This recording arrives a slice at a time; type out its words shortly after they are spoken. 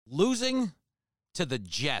Losing to the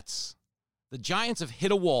Jets. The Giants have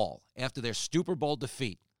hit a wall after their Super Bowl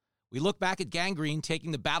defeat. We look back at Gang Green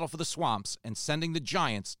taking the battle for the swamps and sending the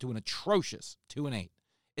Giants to an atrocious 2-8.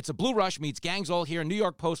 It's a Blue Rush meets Gangs All Here New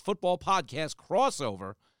York Post football podcast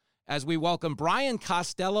crossover as we welcome Brian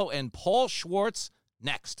Costello and Paul Schwartz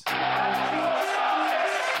next.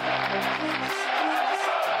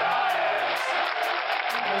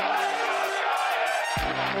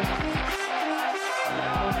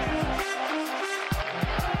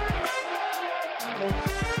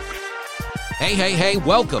 Hey,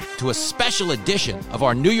 welcome to a special edition of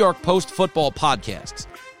our New York Post football podcasts.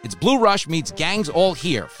 It's Blue Rush meets Gangs All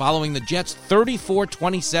Here following the Jets'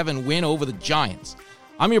 34-27 win over the Giants.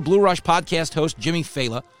 I'm your Blue Rush podcast host, Jimmy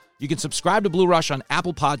Fela. You can subscribe to Blue Rush on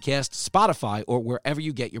Apple Podcasts, Spotify, or wherever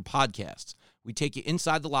you get your podcasts. We take you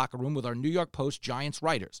inside the locker room with our New York Post Giants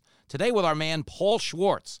writers. Today with our man, Paul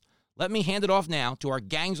Schwartz. Let me hand it off now to our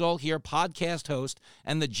Gangs All Here podcast host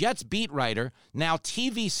and the Jets beat writer, now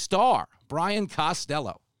TV star, Brian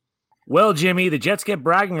Costello. Well, Jimmy, the Jets get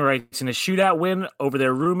bragging rights in a shootout win over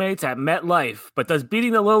their roommates at MetLife. But does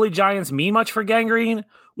beating the lowly Giants mean much for Gang Green?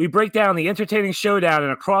 We break down the entertaining showdown in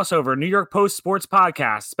a crossover New York Post sports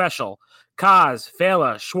podcast special. Kaz,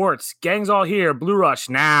 Fela, Schwartz, Gangs All Here, Blue Rush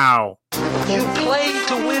now. You play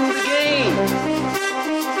to win the game.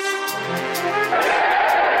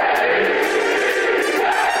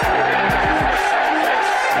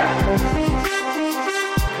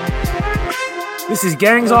 This is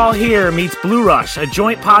Gangs All Here meets Blue Rush, a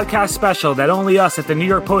joint podcast special that only us at the New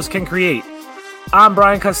York Post can create. I'm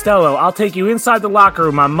Brian Costello. I'll take you inside the locker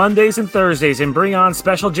room on Mondays and Thursdays and bring on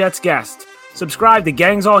special Jets guests. Subscribe to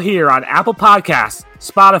Gangs All Here on Apple Podcasts,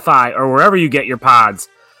 Spotify, or wherever you get your pods.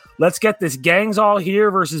 Let's get this Gangs All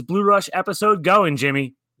Here versus Blue Rush episode going,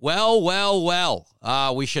 Jimmy. Well.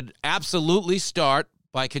 We should absolutely start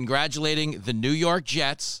by congratulating the New York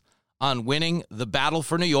Jets on winning the battle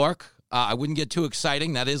for New York. I wouldn't get too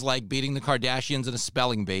exciting. That is like beating the Kardashians in a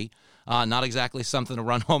spelling bee. Not exactly something to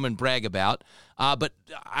run home and brag about. But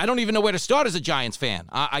I don't even know where to start as a Giants fan.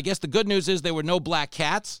 I guess the good news is there were no black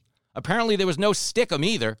cats. Apparently there was no stick 'em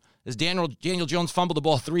either, as Daniel Jones fumbled the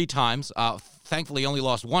ball 3 times. Thankfully, he only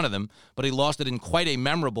lost one of them, but he lost it in quite a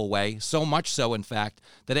memorable way. So much so, in fact,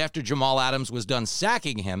 that after Jamal Adams was done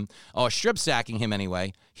sacking him, or strip sacking him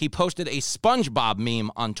anyway, he posted a SpongeBob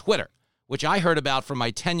meme on Twitter, which I heard about from my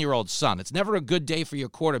 10-year-old son. It's never a good day for your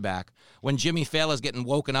quarterback when Jimmy Fela's getting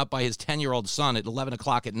woken up by his 10-year-old son at 11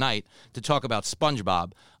 o'clock at night to talk about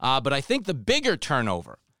SpongeBob. But I think the bigger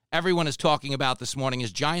turnover everyone is talking about this morning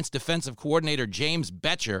is Giants defensive coordinator James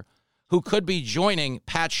Bettcher, who could be joining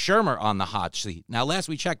Pat Shurmur on the hot seat. Now, last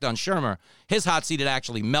we checked on Shurmur, his hot seat had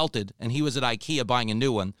actually melted, and he was at IKEA buying a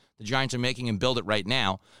new one. The Giants are making him build it right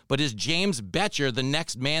now. But is James Bettcher the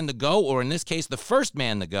next man to go, or in this case, the first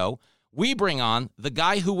man to go? We bring on the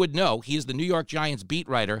guy who would know. He is the New York Giants beat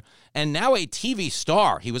writer and now a TV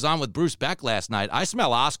star. He was on with Bruce Beck last night. I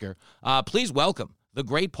smell Oscar. Please welcome the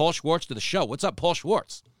great Paul Schwartz to the show. What's up, Paul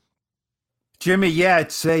Schwartz? Jimmy, yeah,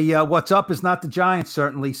 it's a what's up is not the Giants,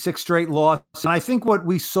 certainly. 6 straight loss. And I think what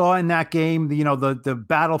we saw in that game, the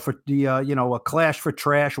battle for the, a clash for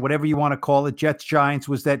trash, or whatever you want to call it, Jets-Giants,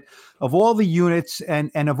 was that of all the units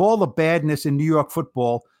and of all the badness in New York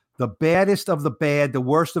football, the baddest of the bad, the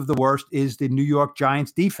worst of the worst, is the New York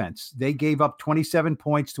Giants defense. They gave up 27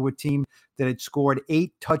 points to a team that had scored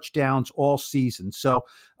 8 touchdowns all season. So,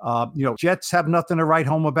 Jets have nothing to write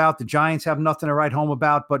home about. The Giants have nothing to write home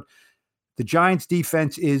about. But the Giants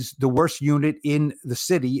defense is the worst unit in the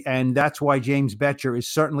city, and that's why James Bettcher is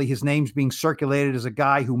certainly, his name's being circulated as a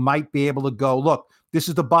guy who might be able to go, look, this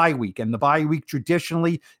is the bye week, and the bye week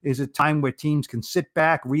traditionally is a time where teams can sit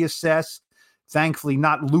back, reassess, thankfully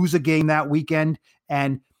not lose a game that weekend,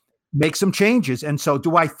 and make some changes. And so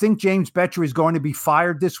do I think James Bettcher is going to be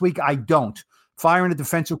fired this week? I don't. Firing a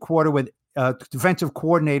defensive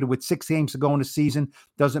coordinator with 6 games to go in the season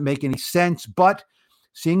doesn't make any sense. But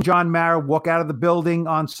seeing John Mara walk out of the building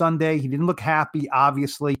on Sunday, he didn't look happy,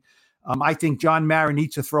 obviously. I think John Mara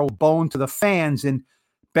needs to throw a bone to the fans, and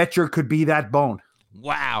Bettcher could be that bone.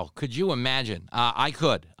 Wow. Could you imagine? I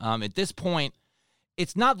could. At this point,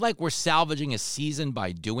 it's not like we're salvaging a season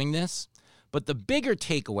by doing this, but the bigger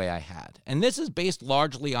takeaway I had, and this is based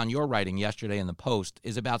largely on your writing yesterday in the Post,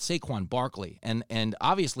 is about Saquon Barkley. And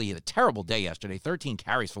obviously he had a terrible day yesterday, 13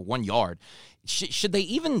 carries for 1 yard. Should they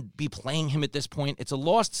even be playing him at this point? It's a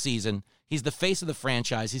lost season. He's the face of the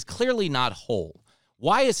franchise. He's clearly not whole.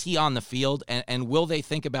 Why is he on the field, and will they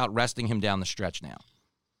think about resting him down the stretch now?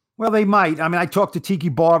 Well, they might. I mean, I talked to Tiki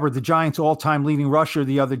Barber, the Giants' all-time leading rusher,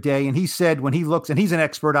 the other day, and he said when he looks, and he's an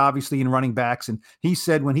expert, obviously, in running backs, and he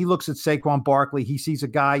said when he looks at Saquon Barkley, he sees a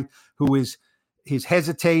guy who he's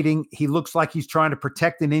hesitating. He looks like he's trying to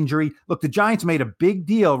protect an injury. Look, the Giants made a big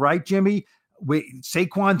deal, right, Jimmy?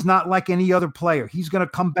 Saquon's not like any other player. He's going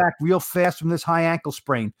to come back real fast from this high ankle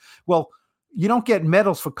sprain. Well, you don't get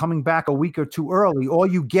medals for coming back a week or two early. All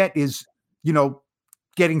you get is,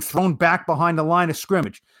 getting thrown back behind the line of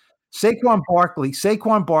scrimmage. Saquon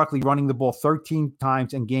Barkley running the ball 13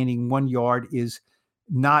 times and gaining 1 yard is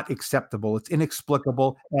not acceptable. It's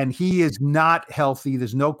inexplicable, and he is not healthy.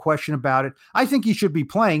 There's no question about it. I think he should be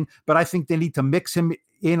playing, but I think they need to mix him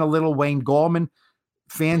in a little. Wayne Gallman.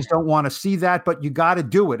 Fans don't want to see that, but you got to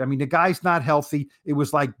do it. I mean, the guy's not healthy. It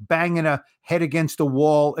was like banging a head against a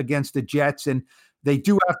wall against the Jets, and they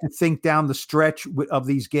do have to think down the stretch of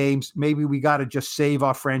these games. Maybe we got to just save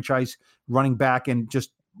our franchise running back and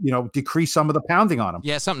just decrease some of the pounding on him.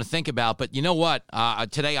 Yeah, something to think about. But you know what?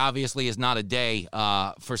 Today obviously is not a day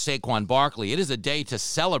for Saquon Barkley. It is a day to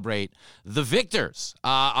celebrate the victors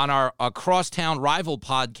on our Crosstown Rival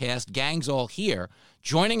podcast, Gangs All Here.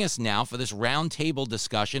 Joining us now for this roundtable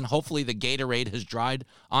discussion. Hopefully the Gatorade has dried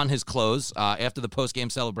on his clothes after the postgame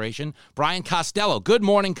celebration. Brian Costello. Good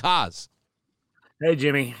morning, Cos. Hey,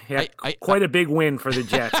 Jimmy. Yeah, quite a big win for the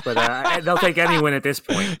Jets, but they'll take any win at this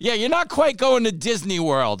point. Yeah, you're not quite going to Disney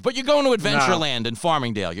World, but you're going to Adventureland in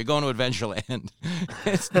Farmingdale. You're going to Adventureland.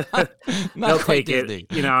 It's not they'll quite take Disney.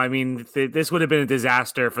 It. I mean, this would have been a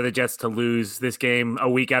disaster for the Jets to lose this game a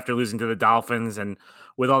week after losing to the Dolphins and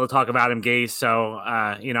with all the talk of Adam Gase. So,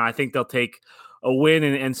 I think they'll take a win,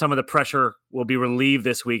 and some of the pressure will be relieved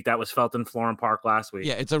this week that was felt in Florham Park last week.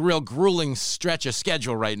 Yeah, it's a real grueling stretch of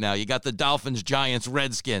schedule right now. You got the Dolphins, Giants,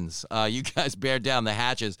 Redskins. You guys bear down the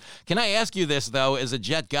hatches. Can I ask you this, though, as a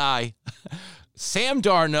Jet guy? Sam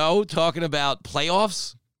Darnold talking about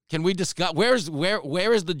playoffs? Can we discuss where is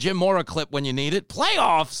the Jim Mora clip when you need it?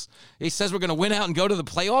 Playoffs! He says we're going to win out and go to the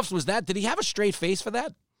playoffs. Did he have a straight face for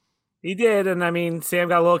that? He did, and I mean, Sam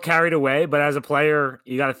got a little carried away, but as a player,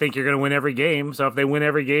 you got to think you're going to win every game. So if they win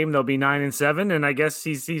every game, they'll be 9-7, and I guess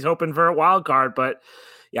he's hoping for a wild card. But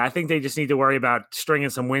yeah, I think they just need to worry about stringing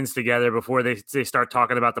some wins together before they start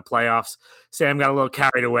talking about the playoffs. Sam got a little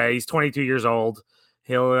carried away. He's 22 years old.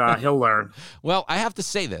 He'll learn. Well, I have to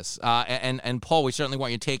say this, and Paul, we certainly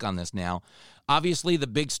want your take on this now. Obviously, the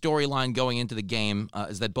big storyline going into the game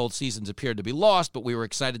is that both seasons appeared to be lost, but we were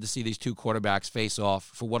excited to see these two quarterbacks face off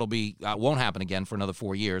for what'll be won't happen again for another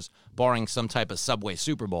 4 years, barring some type of Subway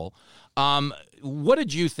Super Bowl. What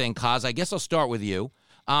did you think, Kaz? I guess I'll start with you.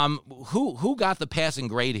 Who got the passing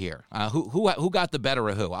grade here? Who got the better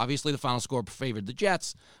of who? Obviously, the final score favored the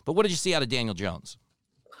Jets, but what did you see out of Daniel Jones?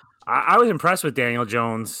 I was impressed with Daniel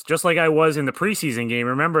Jones, just like I was in the preseason game.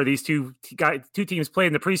 Remember, these two teams played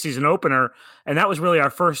in the preseason opener, and that was really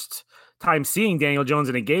our first time seeing Daniel Jones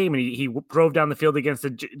in a game, and he drove down the field against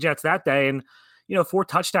the Jets that day, and 4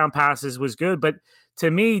 touchdown passes was good. But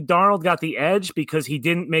to me, Darnold got the edge because he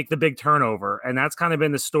didn't make the big turnover, and that's kind of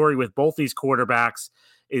been the story with both these quarterbacks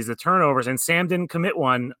is the turnovers, and Sam didn't commit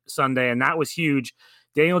one Sunday, and that was huge.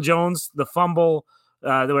 Daniel Jones, the fumble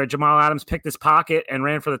where Jamal Adams picked his pocket and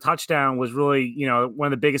ran for the touchdown was really, one of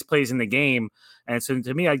the biggest plays in the game. And so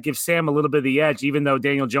to me, I'd give Sam a little bit of the edge, even though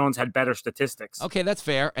Daniel Jones had better statistics. Okay, that's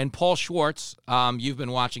fair. And Paul Schwartz, you've been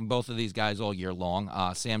watching both of these guys all year long.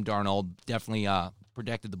 Sam Darnold definitely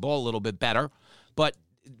protected the ball a little bit better. But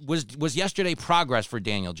was yesterday progress for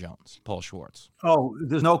Daniel Jones, Paul Schwartz? Oh,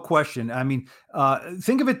 there's no question. I mean,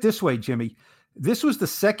 think of it this way, Jimmy. This was the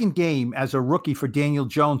second game as a rookie for Daniel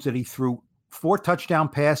Jones that he threw 4 touchdown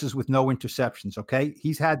passes with no interceptions, okay?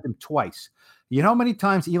 He's had them twice. You know how many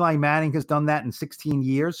times Eli Manning has done that in 16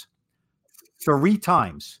 years? 3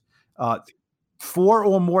 times. 4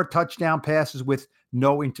 or more touchdown passes with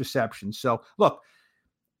no interceptions. So, look,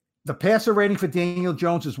 the passer rating for Daniel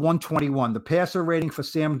Jones is 121. The passer rating for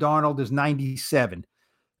Sam Darnold is 97.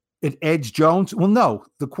 It edged Jones? Well, no.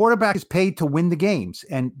 The quarterback is paid to win the games,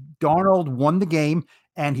 and Darnold won the game,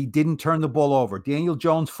 and he didn't turn the ball over. Daniel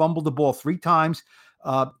Jones fumbled the ball 3 times.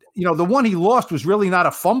 The one he lost was really not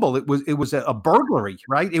a fumble. It was a burglary,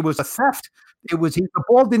 right? It was a theft. The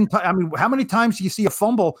ball didn't. How many times do you see a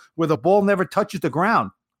fumble where the ball never touches the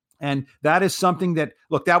ground? And that is something that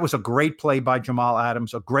was a great play by Jamal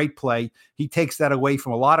Adams, a great play. He takes that away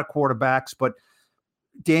from a lot of quarterbacks, but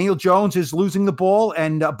Daniel Jones is losing the ball,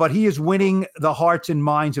 but he is winning the hearts and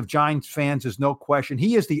minds of Giants fans. There's no question.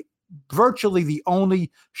 He is the virtually the only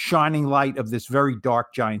shining light of this very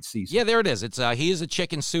dark Giants season. Yeah, there it is. It's he is a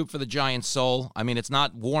chicken soup for the Giants' soul. I mean, it's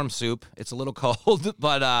not warm soup. It's a little cold.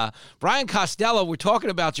 But Brian Costello, we're talking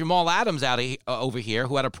about Jamal Adams over here,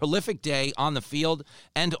 who had a prolific day on the field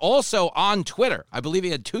and also on Twitter. I believe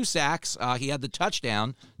he had 2 sacks. He had the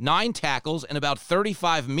touchdown, 9 tackles, and about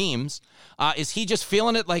 35 memes. Is he just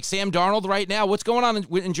feeling it like Sam Darnold right now? What's going on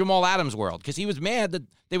in Jamal Adams' world? Because he was mad that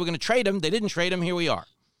they were going to trade him. They didn't trade him. Here we are.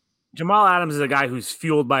 Jamal Adams is a guy who's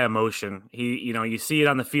fueled by emotion. You see it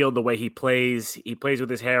on the field, the way he plays. He plays with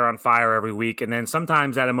his hair on fire every week. And then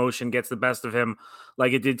sometimes that emotion gets the best of him,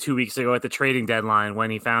 like it did 2 weeks ago at the trading deadline when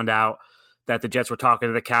he found out that the Jets were talking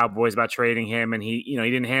to the Cowboys about trading him. And he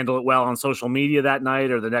didn't handle it well on social media that night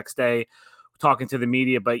or the next day talking to the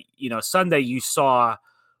media. But, Sunday you saw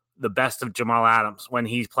the best of Jamal Adams when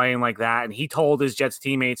he's playing like that. And he told his Jets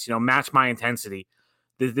teammates, match my intensity.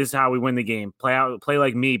 This is how we win the game. Play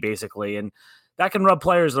like me, basically. And that can rub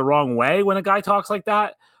players the wrong way when a guy talks like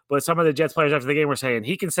that. But some of the Jets players after the game were saying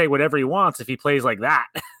he can say whatever he wants if he plays like that.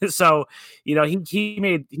 So, he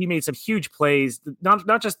made some huge plays,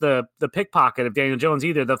 not just the pickpocket of Daniel Jones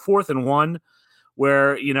either. The 4th and 1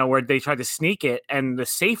 where they tried to sneak it and the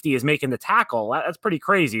safety is making the tackle. That's pretty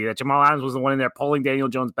crazy that Jamal Adams was the one in there pulling Daniel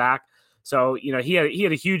Jones back. So, he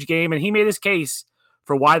had a huge game and he made his case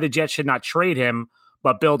for why the Jets should not trade him,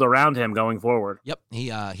 but build around him going forward. Yep,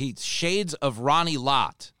 he shades of Ronnie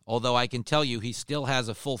Lott, although I can tell you he still has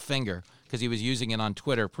a full finger because he was using it on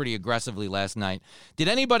Twitter pretty aggressively last night. Did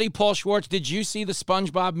anybody, Paul Schwartz, did you see the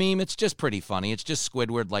SpongeBob meme? It's just pretty funny. It's just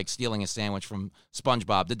Squidward like stealing a sandwich from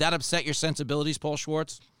SpongeBob. Did that upset your sensibilities, Paul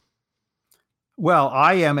Schwartz? Well,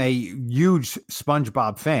 I am a huge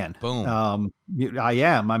SpongeBob fan. Boom. I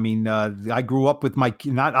am. I mean, I grew up with I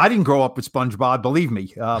didn't grow up with SpongeBob, believe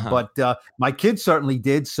me, but my kids certainly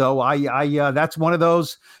did. So I that's one of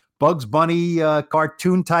those Bugs Bunny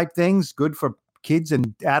cartoon type things, good for kids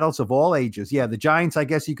and adults of all ages. Yeah, the Giants, I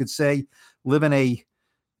guess you could say, live in a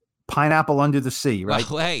pineapple under the sea, right?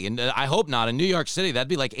 Well, hey, and I hope not. In New York City, that'd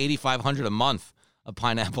be like $8,500 a month. A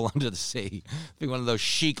pineapple under the sea. Be one of those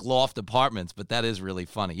chic loft apartments, but that is really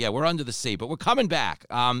funny. Yeah, we're under the sea, but we're coming back.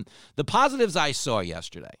 The positives I saw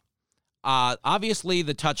yesterday. Obviously,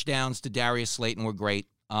 the touchdowns to Darius Slayton were great.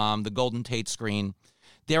 The Golden Tate screen.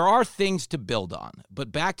 There are things to build on,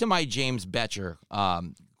 but back to my James Bettcher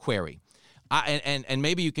query. And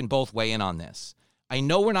maybe you can both weigh in on this. I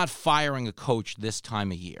know we're not firing a coach this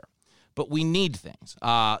time of year, but we need things.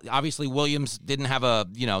 Obviously, Williams didn't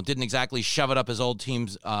exactly shove it up his old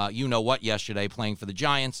team's yesterday playing for the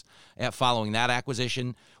Giants following that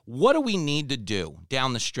acquisition. What do we need to do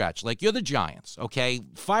down the stretch? Like, you're the Giants, okay?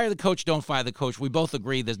 Fire the coach, don't fire the coach. We both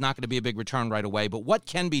agree there's not going to be a big return right away, but what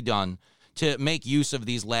can be done to make use of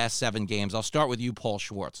these last 7 games? I'll start with you, Paul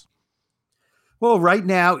Schwartz. Well, right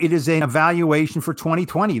now it is an evaluation for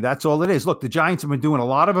 2020. That's all it is. Look, the Giants have been doing a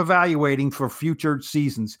lot of evaluating for future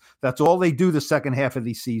seasons. That's all they do the second half of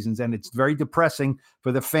these seasons, and it's very depressing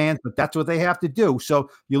for the fans, but that's what they have to do. So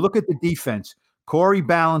you look at the defense. Corey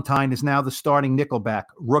Ballentine is now the starting nickelback,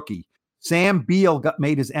 rookie. Sam Beal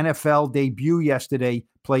made his NFL debut yesterday,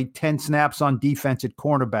 played 10 snaps on defense at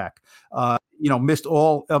cornerback. Missed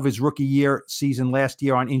all of his rookie year season last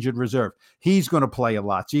year on injured reserve. He's going to play a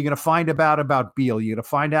lot. So you're going to find about Beal. You're going to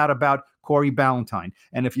find out about Corey Ballentine.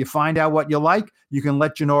 And if you find out what you like, you can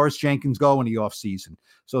let Janoris Jenkins go in the offseason.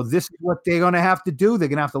 So this is what they're going to have to do. They're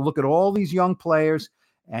going to have to look at all these young players,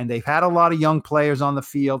 and they've had a lot of young players on the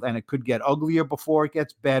field, and it could get uglier before it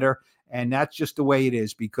gets better. And that's just the way it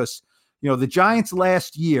is because, the Giants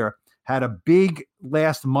last year had a big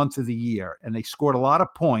last month of the year, and they scored a lot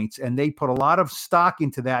of points, and they put a lot of stock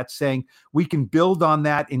into that, saying we can build on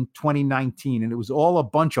that in 2019. And it was all a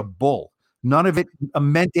bunch of bull. None of it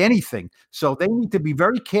meant anything. So they need to be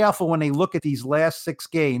very careful when they look at these last 6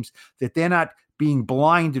 games that they're not being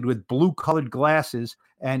blinded with blue-colored glasses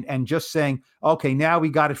and just saying, okay, now we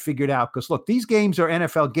got it figured out. Because, look, these games are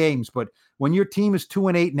NFL games, but when your team is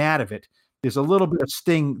 2-8 and out of it, there's a little bit of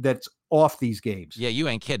sting that's off these games. Yeah, you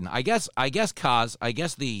ain't kidding. I guess,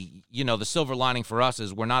 Kaz, the silver lining for us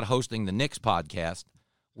is we're not hosting the Knicks podcast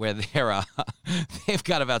where they've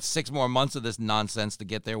got about 6 more months of this nonsense to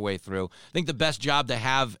get their way through. I think the best job to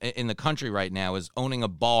have in the country right now is owning a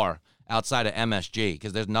bar outside of MSG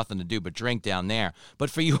because there's nothing to do but drink down there. But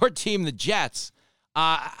for your team, the Jets,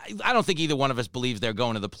 I don't think either one of us believes they're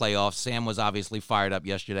going to the playoffs. Sam was obviously fired up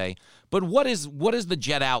yesterday. But what is the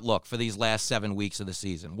Jet outlook for these last 7 weeks of the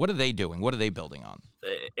season? What are they doing? What are they building on?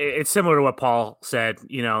 It's similar to what Paul said.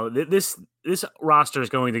 This roster is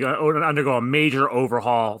going to undergo a major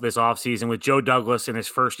overhaul this offseason with Joe Douglas in his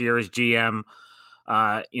first year as GM.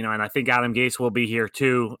 And I think Adam Gase will be here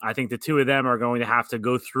too. I think the two of them are going to have to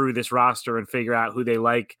go through this roster and figure out who they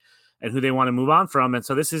like and who they want to move on from. And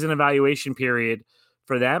so this is an evaluation period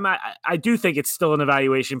for them. I do think it's still an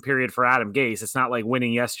evaluation period for Adam Gase. It's not like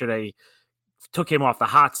winning yesterday took him off the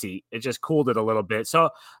hot seat. It just cooled it a little bit.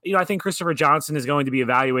 So, I think Christopher Johnson is going to be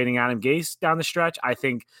evaluating Adam Gase down the stretch. I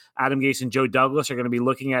think Adam Gase and Joe Douglas are going to be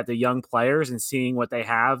looking at the young players and seeing what they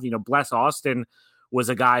have. Bless Austin was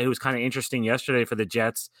a guy who was kind of interesting yesterday for the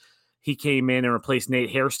Jets. He came in and replaced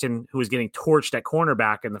Nate Hairston, who was getting torched at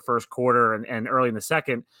cornerback in the first quarter and early in the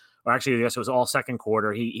second. Or actually, I guess it was all second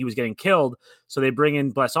quarter. He was getting killed. So they bring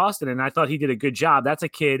in Bless Austin, and I thought he did a good job. That's a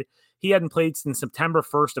kid. He hadn't played since September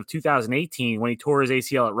 1st of 2018 when he tore his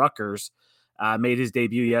ACL at Rutgers, made his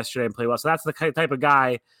debut yesterday and played well. So that's the type of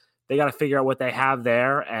guy they got to figure out what they have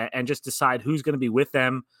there and just decide who's going to be with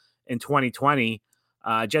them in 2020.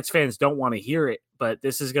 Jets fans don't want to hear it, but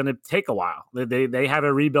this is going to take a while. They have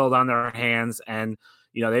a rebuild on their hands, and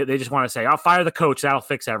they just want to say, "I'll fire the coach. That'll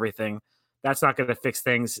fix everything." That's not going to fix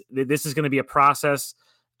things. This is going to be a process,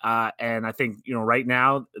 and I think right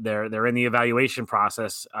now they're in the evaluation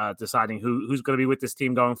process, deciding who's going to be with this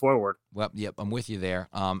team going forward. Well, yep, I'm with you there.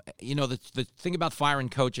 The thing about firing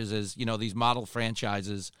coaches is these model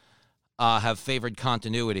franchises have favored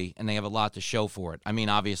continuity, and they have a lot to show for it. I mean,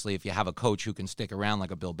 obviously, if you have a coach who can stick around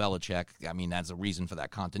like a Bill Belichick, I mean, that's a reason for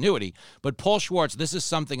that continuity. But Paul Schwartz, this is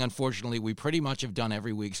something, unfortunately, we pretty much have done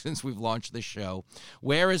every week since we've launched this show.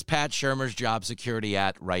 Where is Pat Shurmur's job security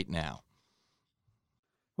at right now?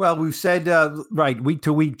 Well, we've said, right, week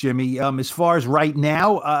to week, Jimmy, as far as right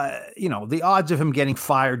now, the odds of him getting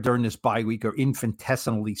fired during this bye week are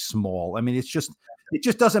infinitesimally small. I mean, it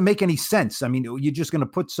just doesn't make any sense. I mean, you're just going to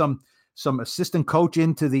put some assistant coach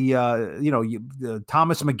into the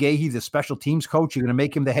Thomas McGahee, the special teams coach. You're going to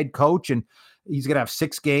make him the head coach, and he's going to have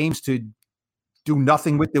 6 games to do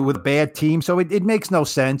nothing with a bad team. So it makes no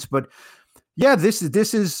sense. But yeah, this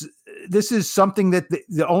is something that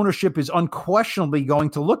the ownership is unquestionably going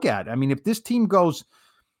to look at. I mean, if this team goes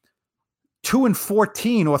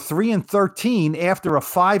 2-14 or 3-13 after a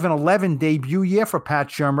 5-11 debut year for Pat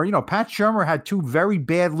Shurmur, Pat Shurmur had 2 very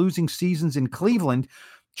bad losing seasons in Cleveland,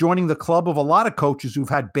 joining the club of a lot of coaches who've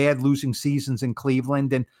had bad losing seasons in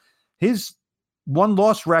Cleveland. And his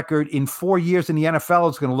 1-loss record in 4 years in the NFL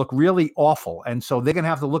is going to look really awful. And so they're going to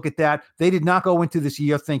have to look at that. They did not go into this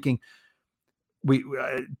year thinking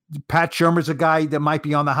Pat Shurmur's a guy that might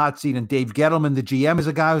be on the hot seat, and Dave Gettleman, the GM, is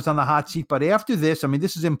a guy who's on the hot seat. But after this, I mean,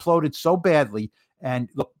 this has imploded so badly. And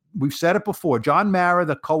look, we've said it before. John Mara,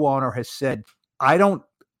 the co-owner, has said, I don't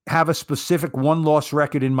have a specific 1-loss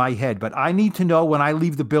record in my head, but I need to know when I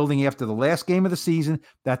leave the building after the last game of the season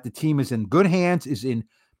that the team is in good hands, is in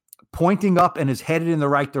pointing up, and is headed in the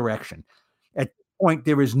right direction. At this point,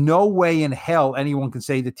 there is no way in hell anyone can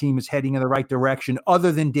say the team is heading in the right direction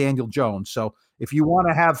other than Daniel Jones. So if you want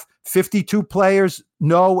to have 52 players,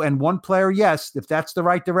 no, and 1 player, yes, if that's the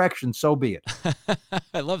right direction, so be it.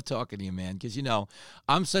 I love talking to you, man, because,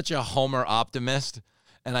 I'm such a homer optimist.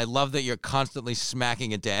 And I love that you're constantly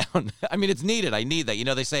smacking it down. I mean, it's needed. I need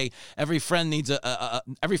that. They say every friend needs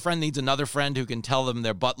another friend who can tell them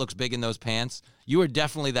their butt looks big in those pants. You are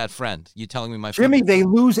definitely that friend. You telling me, my friend? Jimmy, they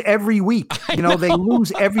lose every week. They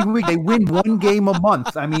lose every week. They win 1 game a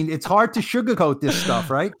month. I mean, it's hard to sugarcoat this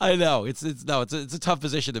stuff, right? I know. It's a tough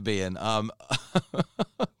position to be in.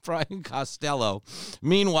 Brian Costello.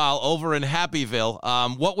 Meanwhile, over in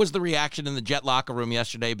Happyville, what was the reaction in the Jet locker room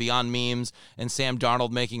yesterday beyond memes and Sam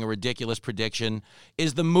Darnold making a ridiculous prediction?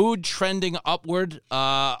 Is the mood trending upward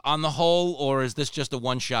on the whole, or is this just a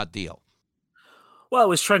one-shot deal? Well, it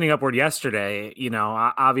was trending upward yesterday.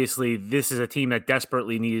 Obviously, this is a team that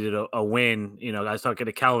desperately needed a win. I was talking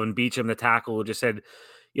to Calvin Beachum, the tackle, who just said,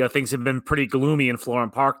 things have been pretty gloomy in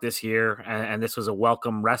Florham Park this year, and this was a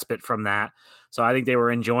welcome respite from that. So I think they were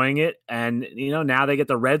enjoying it. And, now they get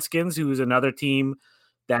the Redskins, who's another team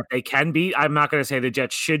that they can beat. I'm not going to say the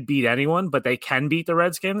Jets should beat anyone, but they can beat the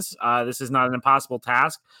Redskins. This is not an impossible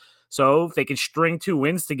task. So if they can string 2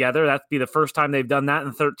 wins together, that'd be the first time they've done that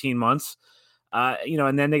in 13 months.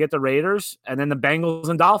 And then they get the Raiders and then the Bengals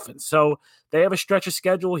and Dolphins. So they have a stretch of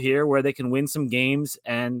schedule here where they can win some games,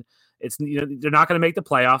 and it's, they're not going to make the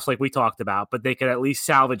playoffs like we talked about, but they could at least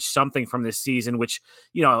salvage something from this season, which,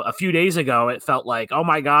 a few days ago, it felt like, oh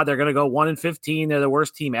my God, they're going to go 1-15. They're the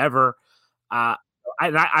worst team ever. I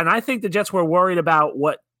think the Jets were worried about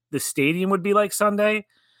what the stadium would be like Sunday.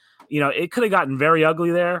 It could have gotten very ugly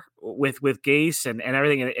there with Gase and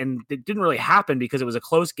everything. And it didn't really happen because it was a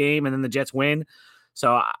close game and then the Jets win.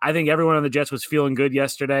 So I think everyone on the Jets was feeling good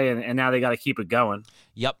yesterday, and now they got to keep it going.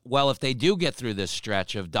 Yep. Well, if they do get through this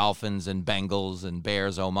stretch of Dolphins and Bengals and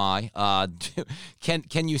Bears, oh my,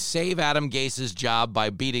 can you save Adam Gase's job by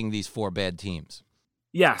beating these 4 bad teams?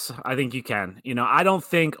 Yes, I think you can. I don't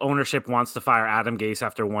think ownership wants to fire Adam Gase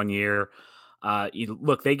after 1 year.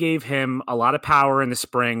 Look, they gave him a lot of power in the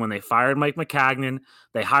spring when they fired Mike Maccagnan.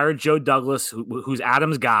 They hired Joe Douglas, who's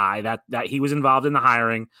Adam's guy, that he was involved in the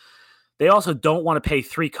hiring. They also don't want to pay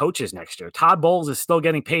 3 coaches next year. Todd Bowles is still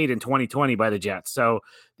getting paid in 2020 by the Jets. So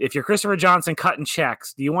if you're Christopher Johnson cutting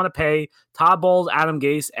checks, do you want to pay Todd Bowles, Adam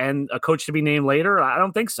Gase, and a coach to be named later? I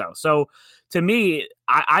don't think so. So to me,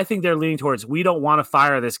 I think they're leaning towards, we don't want to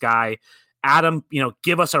fire this guy. Adam,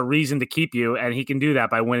 give us a reason to keep you, and he can do that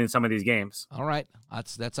by winning some of these games. All right.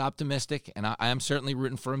 That's optimistic, and I am certainly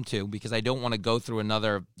rooting for him too, because I don't want to go through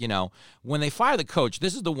another, when they fire the coach,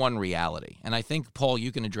 this is the one reality, and I think, Paul,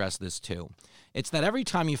 you can address this too. It's that every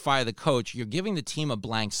time you fire the coach, you're giving the team a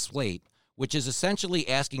blank slate, which is essentially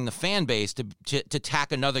asking the fan base to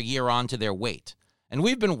tack another year onto their weight. And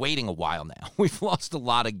we've been waiting a while now. We've lost a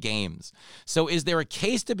lot of games. So is there a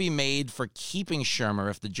case to be made for keeping Shurmur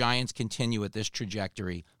if the Giants continue at this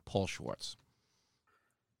trajectory, Paul Schwartz?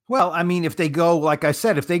 Well, I mean, if they go, like I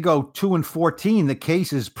said, if they go 2-14, the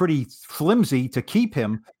case is pretty flimsy to keep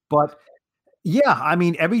him. But yeah, I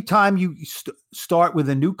mean, every time you start with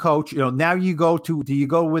a new coach, now do you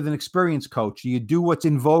go with an experienced coach? Do you do what's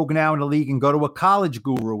in vogue now in the league and go to a college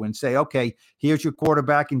guru and say, okay, here's your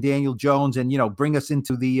quarterback and Daniel Jones, and, bring us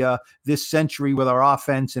into the this century with our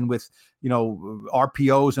offense and with,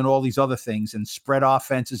 RPOs and all these other things and spread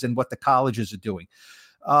offenses and what the colleges are doing.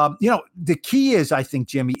 The key is, I think,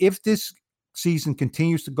 Jimmy, if this season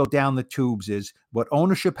continues to go down the tubes, is what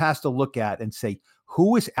ownership has to look at and say,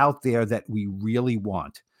 who is out there that we really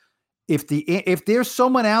want? If there's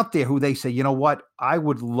someone out there who they say, you know what, I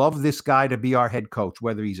would love this guy to be our head coach,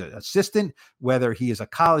 whether he's an assistant, whether he is a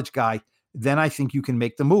college guy, then I think you can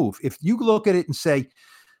make the move. If you look at it and say,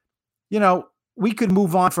 we could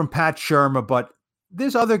move on from Pat Shurmur, but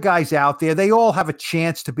there's other guys out there. They all have a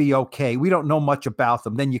chance to be okay. We don't know much about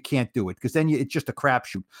them. Then you can't do it, because then it's just a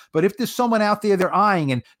crapshoot. But if there's someone out there they're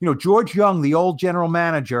eyeing, and, George Young, the old general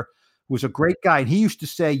manager, was a great guy. And he used to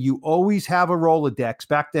say, you always have a Rolodex.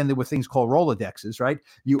 Back then, there were things called Rolodexes, right?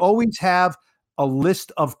 You always have a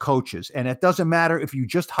list of coaches. And it doesn't matter if you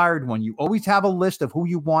just hired one. You always have a list of who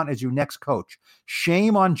you want as your next coach.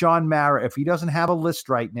 Shame on John Mara if he doesn't have a list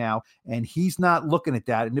right now and he's not looking at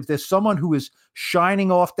that. And if there's someone who is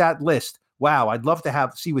shining off that list, wow, I'd love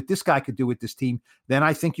to see what this guy could do with this team, then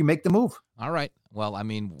I think you make the move. All right. Well, I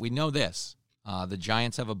mean, we know this. The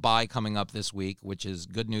Giants have a bye coming up this week, which is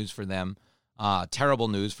good news for them. Terrible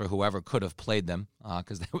news for whoever could have played them,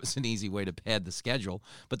 because that was an easy way to pad the schedule.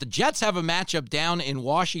 But the Jets have a matchup down in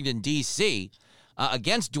Washington, D.C.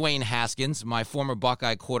 Against Dwayne Haskins, my former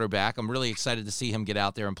Buckeye quarterback. I'm really excited to see him get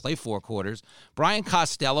out there and play 4 quarters. Brian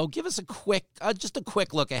Costello, give us just a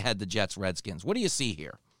quick look ahead the Jets-Redskins. What do you see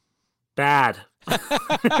here? Bad.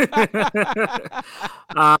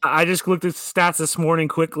 I just looked at stats this morning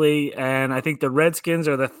quickly, and I think the Redskins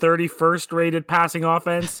are the 31st rated passing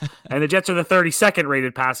offense, and the Jets are the 32nd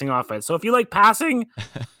rated passing offense. So if you like passing,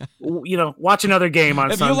 watch another game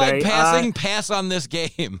on Sunday. If you like passing, pass on this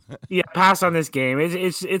game. Yeah, pass on this game.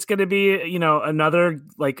 It's going to be another,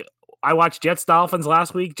 like, I watched Jets Dolphins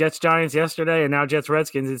last week, Jets Giants yesterday, and now Jets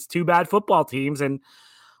Redskins. It's 2 bad football teams, and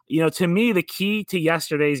to me, the key to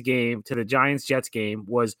yesterday's game, to the Giants-Jets game,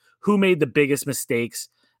 was who made the biggest mistakes.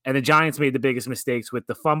 And the Giants made the biggest mistakes with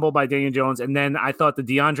the fumble by Daniel Jones. And then I thought the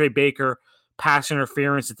DeAndre Baker pass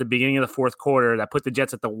interference at the beginning of the 4th quarter that put the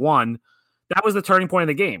Jets at the 1, that was the turning point of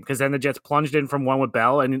the game, because then the Jets plunged in from 1 with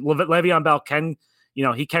Bell. And Le'Veon Bell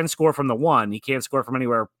he can score from the 1. He can't score from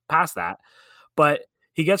anywhere past that. But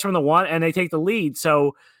he gets from the 1, and they take the lead.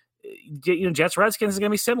 So, Jets Redskins is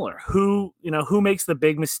going to be similar. Who makes the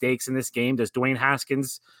big mistakes in this game? Does Dwayne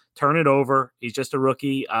Haskins turn it over? He's just a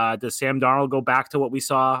rookie. Does Sam Darnold go back to what we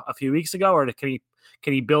saw a few weeks ago, or can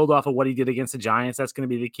he build off of what he did against the Giants? That's going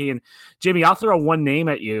to be the key. And Jimmy, I'll throw one name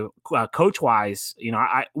at you, coach wise.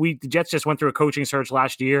 The Jets just went through a coaching search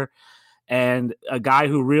last year, and a guy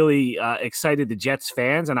who really excited the Jets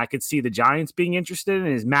fans, and I could see the Giants being interested in,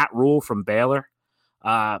 is Matt Rule from Baylor.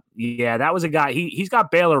 That was a guy. He's got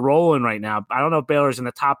Baylor rolling right now. I don't know if Baylor's in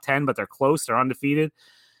the top 10, but they're close. They're undefeated.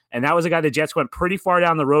 And that was a guy the Jets went pretty far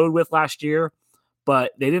down the road with last year,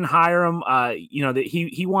 but they didn't hire him.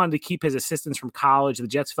 He wanted to keep his assistants from college. The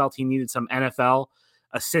Jets felt he needed some NFL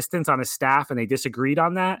assistants on his staff, and they disagreed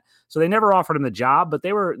on that. So they never offered him the job, but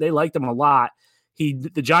they liked him a lot. The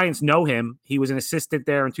Giants know him. He was an assistant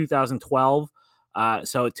there in 2012.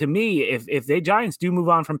 So to me, if the Giants do move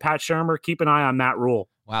on from Pat Shurmur, keep an eye on Matt Rule.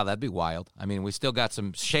 Wow, that'd be wild. I mean, we still got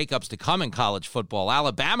some shakeups to come in college football.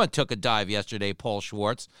 Alabama took a dive yesterday, Paul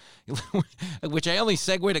Schwartz, which I only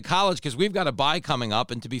segue to college because we've got a bye coming up.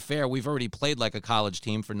 And to be fair, we've already played like a college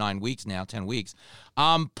team for 9 weeks now, 10 weeks.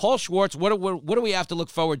 Paul Schwartz, what do we have to look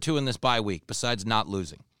forward to in this bye week besides not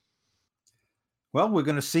losing? Well, we're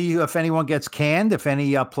going to see if anyone gets canned, if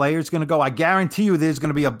any players going to go. I guarantee you there's going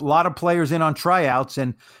to be a lot of players in on tryouts,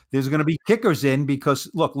 and there's going to be kickers in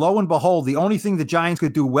because, look, lo and behold, the only thing the Giants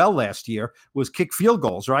could do well last year was kick field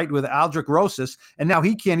goals, right, with Aldrick Rosas, and now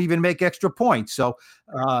he can't even make extra points. So,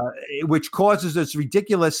 which causes this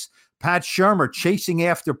ridiculous Pat Shurmur chasing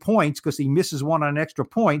after points because he misses one on an extra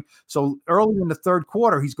point. So early in the third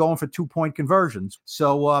quarter, he's going for 2-point conversions.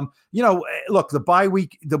 So, look, the bye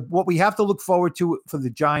week, what we have to look forward to for the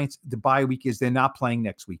Giants, the bye week is they're not playing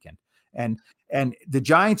next weekend. And the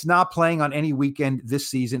Giants not playing on any weekend this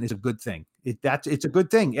season is a good thing. It's a good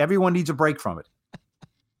thing. Everyone needs a break from it.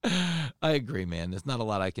 I agree, man. There's not a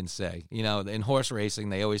lot I can say. You know, in horse racing,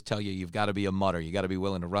 they always tell you you've got to be a mutter. You got to be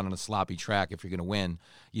willing to run on a sloppy track if you're going to win.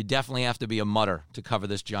 You definitely have to be a mutter to cover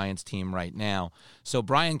this Giants team right now. So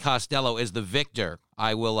Brian Costello is the victor.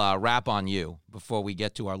 I will wrap on you before we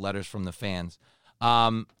get to our letters from the fans.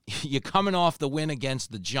 You're coming off the win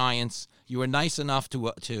against the Giants. You were nice enough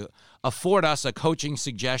to afford us a coaching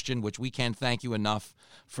suggestion, which we can't thank you enough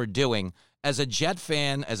for doing. As a Jet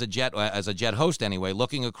fan, as a Jet host anyway,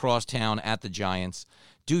 looking across town at the Giants,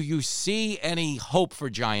 do you see any hope for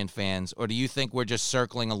Giant fans, or do you think we're just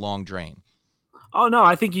circling a long drain? Oh, no,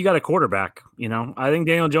 I think you got a quarterback. I think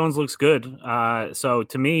Daniel Jones looks good. So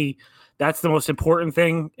to me, that's the most important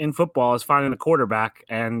thing in football is finding a quarterback.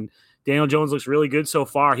 And Daniel Jones looks really good so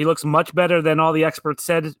far. He looks much better than all the experts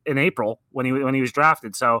said in April when he was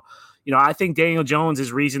drafted. So, I think Daniel Jones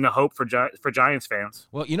is reason to hope for Giants fans.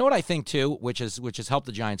 Well, you know what I think, too, which has helped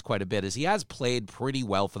the Giants quite a bit, is he has played pretty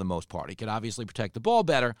well for the most part. He could obviously protect the ball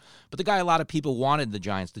better, but the guy a lot of people wanted the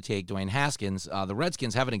Giants to take, Dwayne Haskins, the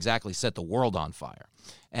Redskins haven't exactly set the world on fire.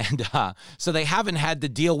 And so they haven't had to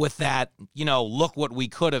deal with that, look what we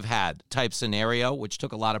could have had type scenario, which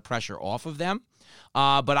took a lot of pressure off of them.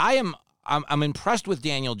 But I'm impressed with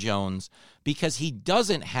Daniel Jones because he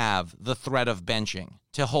doesn't have the threat of benching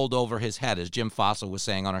to hold over his head, as Jim Fossil was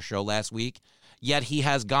saying on our show last week, yet he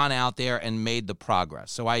has gone out there and made the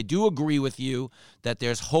progress. So I do agree with you that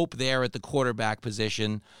there's hope there at the quarterback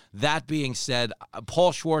position. That being said,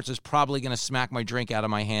 Paul Schwartz is probably going to smack my drink out of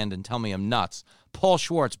my hand and tell me I'm nuts. Paul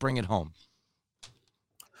Schwartz, bring it home.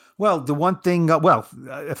 Well, the one thing,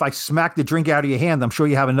 if I smack the drink out of your hand, I'm sure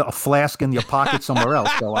you have a flask in your pocket somewhere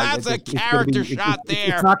else. So That's a character shot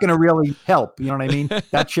there. It's not going to really help. You know what I mean?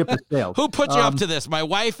 That ship has sailed. Who put you up to this? My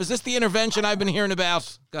wife? Is this the intervention I've been hearing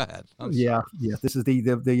about? Go ahead. Yeah. This is the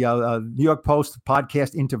New York Post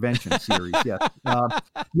podcast intervention series. Yeah.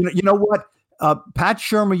 You know what? Pat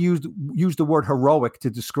Shurmur used the word heroic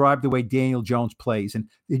to describe the way Daniel Jones plays. And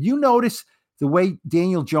did you notice the way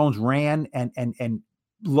Daniel Jones ran and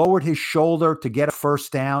lowered his shoulder to get a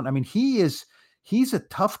first down? I mean, he's a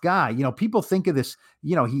tough guy. People think of this,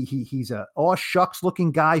 he's a aw shucks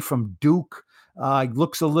looking guy from Duke.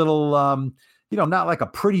 Looks a little, not like a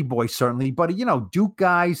pretty boy, certainly, but, Duke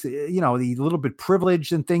guys, the little bit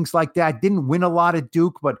privileged and things like that. Didn't win a lot at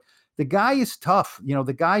Duke, but the guy is tough.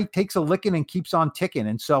 The guy takes a licking and keeps on ticking.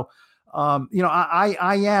 And so, I'm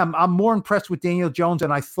more impressed with Daniel Jones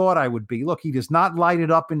than I thought I would be. Look, he does not light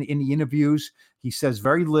it up in the interviews. He says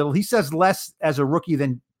very little. He says less as a rookie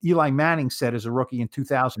than Eli Manning said as a rookie in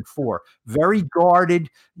 2004. Very guarded,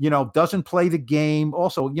 doesn't play the game.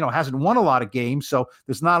 Also, hasn't won a lot of games. So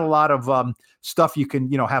there's not a lot of stuff you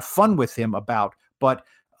can, have fun with him about. But,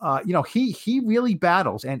 he really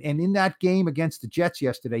battles. And in that game against the Jets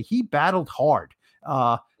yesterday, he battled hard.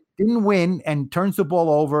 Didn't win and turns the ball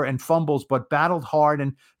over and fumbles, but battled hard.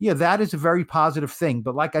 And that is a very positive thing.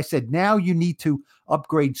 But like I said, now you need to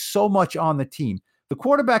upgrade so much on the team. The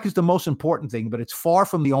quarterback is the most important thing, but it's far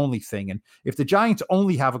from the only thing. And if the Giants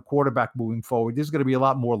only have a quarterback moving forward, there's going to be a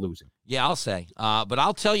lot more losing. Yeah, I'll say. But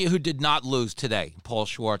I'll tell you who did not lose today, Paul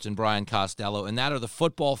Schwartz and Brian Costello, and that are the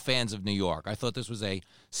football fans of New York. I thought this was a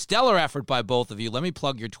stellar effort by both of you. Let me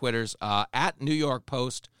plug your Twitters, at New York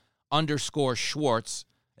Post _Schwartz.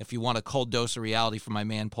 If you want a cold dose of reality from my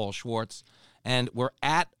man, Paul Schwartz. And we're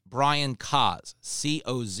at Brian Coz,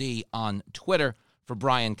 C-O-Z, on Twitter for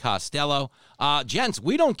Brian Costello. Gents,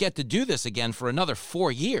 we don't get to do this again for another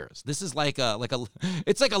 4 years. This is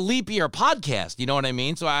it's like a leap year podcast, you know what I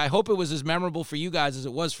mean? So I hope it was as memorable for you guys as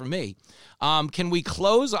it was for me. Can we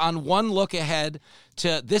close on one look ahead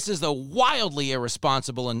to, this is the wildly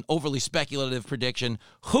irresponsible and overly speculative prediction.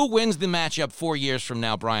 Who wins the matchup 4 years from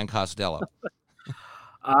now, Brian Costello?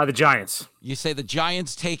 The Giants. You say the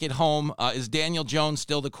Giants take it home. Is Daniel Jones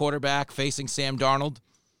still the quarterback facing Sam Darnold?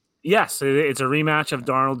 Yes, it's a rematch of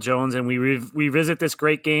Darnold Jones, and we revisit this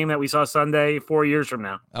great game that we saw Sunday 4 years from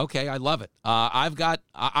now. Okay, I love it.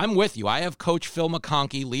 I'm with you. I have Coach Phil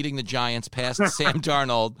McConkey leading the Giants past Sam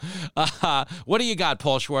Darnold. What do you got,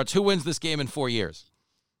 Paul Schwartz? Who wins this game in 4 years?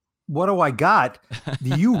 What do I got?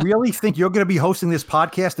 Do you really think you're going to be hosting this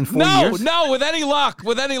podcast in 4 years? No, with any luck,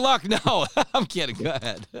 no. I'm kidding. Go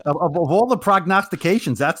ahead. Of all the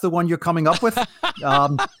prognostications, that's the one you're coming up with.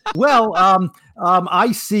 I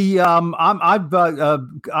see.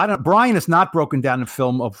 Brian has not broken down the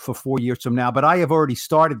film for 4 years from now, but I have already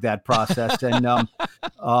started that process, and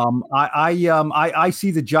I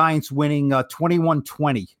see the Giants winning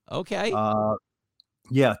 21-20. Okay.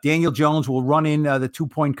 Yeah, Daniel Jones will run in the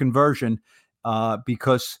 2-point conversion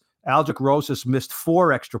because Aldrick Rosas missed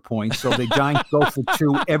 4 extra points. So the Giants go for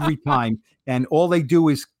 2 every time. And all they do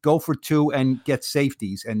is go for 2 and get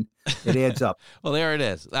safeties, and it adds up. Well, there it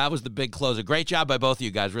is. That was the big closer. Great job by both of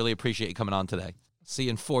you guys. Really appreciate you coming on today. See you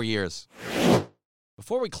in 4 years.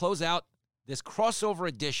 Before we close out this crossover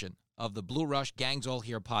edition of the Blue Rush Gangs All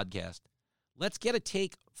Here podcast, let's get a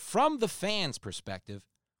take from the fans' perspective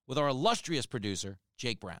with our illustrious producer,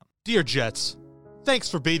 Jake Brown. Dear Jets, thanks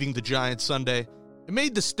for beating the Giants Sunday. It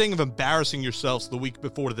made the sting of embarrassing yourselves the week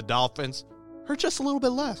before the Dolphins hurt just a little bit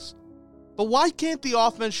less. But why can't the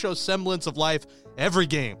offense show semblance of life every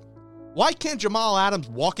game? Why can't Jamal Adams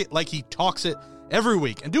walk it like he talks it every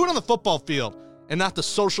week and do it on the football field and not the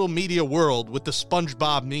social media world with the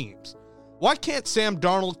SpongeBob memes? Why can't Sam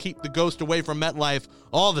Darnold keep the ghost away from MetLife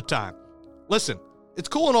all the time? Listen, it's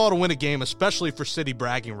cool and all to win a game, especially for city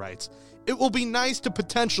bragging rights. It will be nice to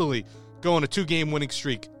potentially go on a 2-game winning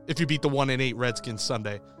streak if you beat the 1-8 Redskins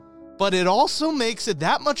Sunday. But it also makes it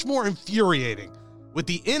that much more infuriating with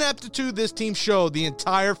the ineptitude this team showed the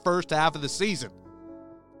entire first half of the season.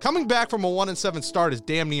 Coming back from a 1-7 start is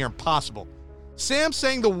damn near impossible. Sam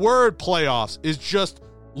saying the word playoffs is just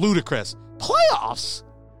ludicrous. Playoffs?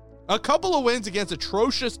 A couple of wins against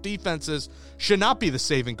atrocious defenses should not be the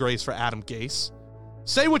saving grace for Adam Gase.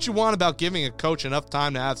 Say what you want about giving a coach enough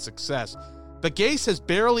time to have success, but Gase has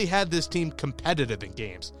barely had this team competitive in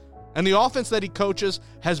games, and the offense that he coaches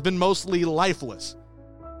has been mostly lifeless.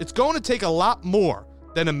 It's going to take a lot more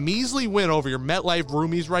than a measly win over your MetLife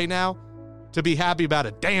roomies right now to be happy about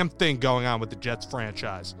a damn thing going on with the Jets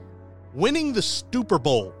franchise. Winning the Super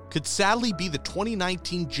Bowl could sadly be the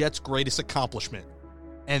 2019 Jets' greatest accomplishment,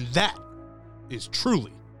 and that is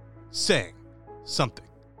truly saying something.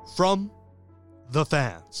 From the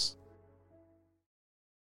fans.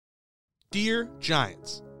 Dear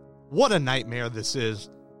Giants, what a nightmare this is.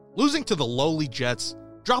 Losing to the lowly Jets,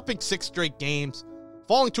 dropping 6 straight games,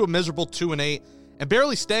 falling to a miserable 2-8, and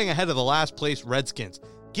barely staying ahead of the last place Redskins,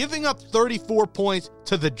 giving up 34 points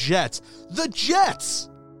to the Jets. The Jets!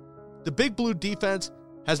 The Big Blue defense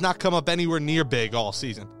has not come up anywhere near big all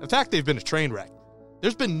season. In fact, they've been a train wreck.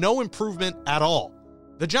 There's been no improvement at all.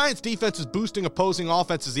 The Giants' defense is boosting opposing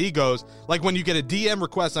offenses' egos, like when you get a DM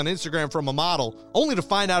request on Instagram from a model, only to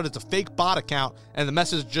find out it's a fake bot account and the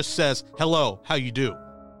message just says, "Hello, how you do?"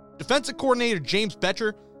 Defensive coordinator James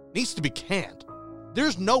Bettcher needs to be canned.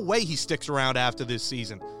 There's no way he sticks around after this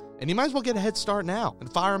season, and you might as well get a head start now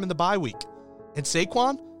and fire him in the bye week. And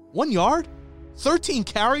Saquon, 1 yard? 13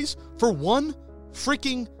 carries for 1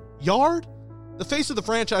 freaking yard? The face of the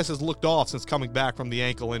franchise has looked off since coming back from the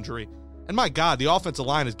ankle injury. And my God, the offensive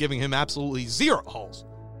line is giving him absolutely 0 holes.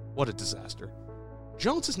 What a disaster.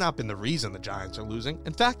 Jones has not been the reason the Giants are losing.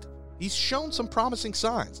 In fact, he's shown some promising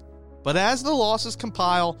signs. But as the losses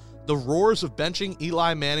compile, the roars of benching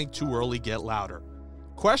Eli Manning too early get louder.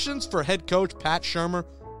 Questions for head coach Pat Shurmur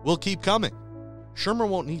will keep coming. Shurmur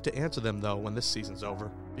won't need to answer them, though, when this season's over,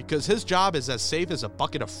 because his job is as safe as a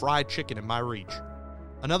bucket of fried chicken in my reach.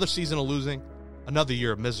 Another season of losing, another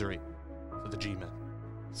year of misery for the G-Men.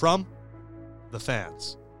 From the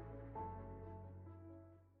fans.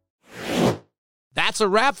 That's a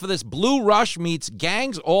wrap for this Blue Rush meets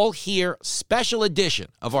Gangs All Here special edition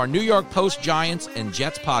of our New York Post Giants and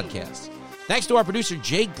Jets podcast. Thanks to our producer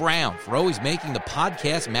Jake Brown for always making the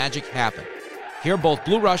podcast magic happen. Hear both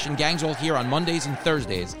Blue Rush and Gangs All Here on Mondays and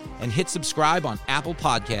Thursdays, and hit subscribe on Apple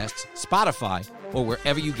Podcasts, Spotify, or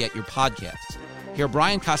wherever you get your podcasts. Hear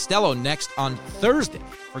Brian Costello next on Thursday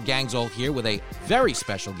for Gangs All Here with a very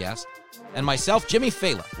special guest. And myself, Jimmy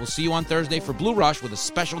Fela. We'll see you on Thursday for Blue Rush with a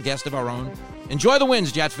special guest of our own. Enjoy the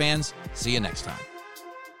wins, Jet fans. See you next time.